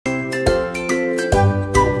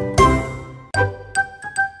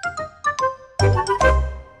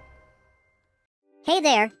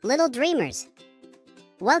there, little dreamers!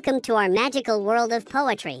 Welcome to our magical world of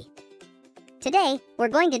poetry. Today, we're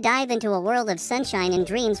going to dive into a world of sunshine and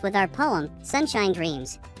dreams with our poem, Sunshine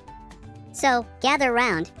Dreams. So, gather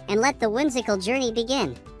round, and let the whimsical journey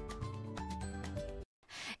begin.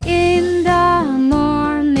 In the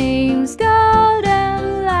morning's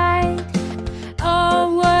golden light,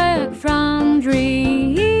 awake from dreams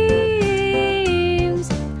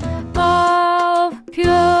of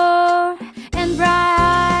pure and bright,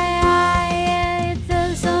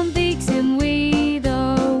 the sun beats him with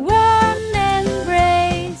a warm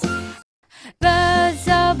embrace. Birds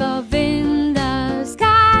above in the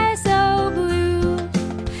sky so blue,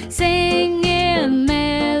 singing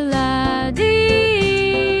melodies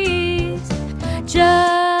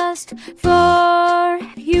just for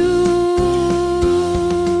you.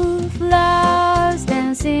 Flowers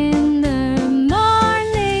dance in the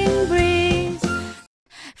morning breeze,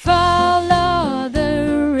 follow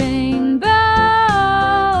the rainbow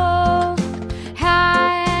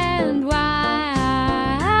high and wide,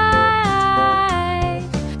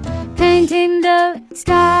 painting the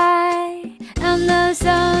sky and the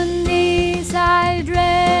sunny side red.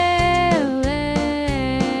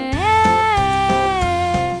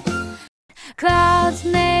 Clouds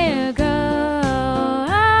may come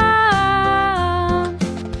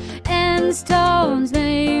and stones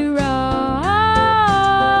may roll,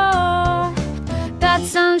 but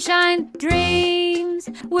sunshine dreams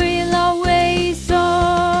will always soar.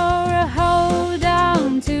 Hold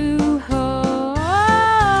on to hope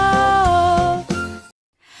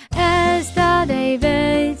as the day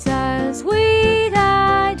fades as we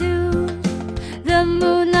do. The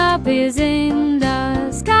moon appears in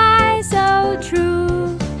the sky so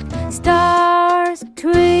true. Stars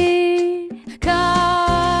twinkle,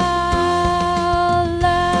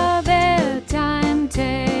 love their time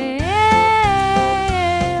tale.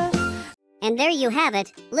 And there you have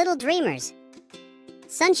it, little dreamers.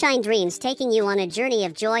 Sunshine Dreams taking you on a journey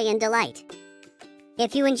of joy and delight.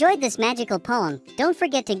 If you enjoyed this magical poem, don't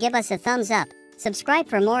forget to give us a thumbs up, subscribe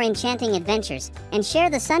for more enchanting adventures, and share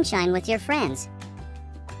the sunshine with your friends.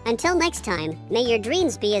 Until next time, may your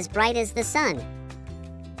dreams be as bright as the sun.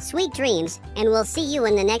 Sweet dreams, and we'll see you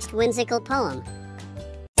in the next whimsical poem.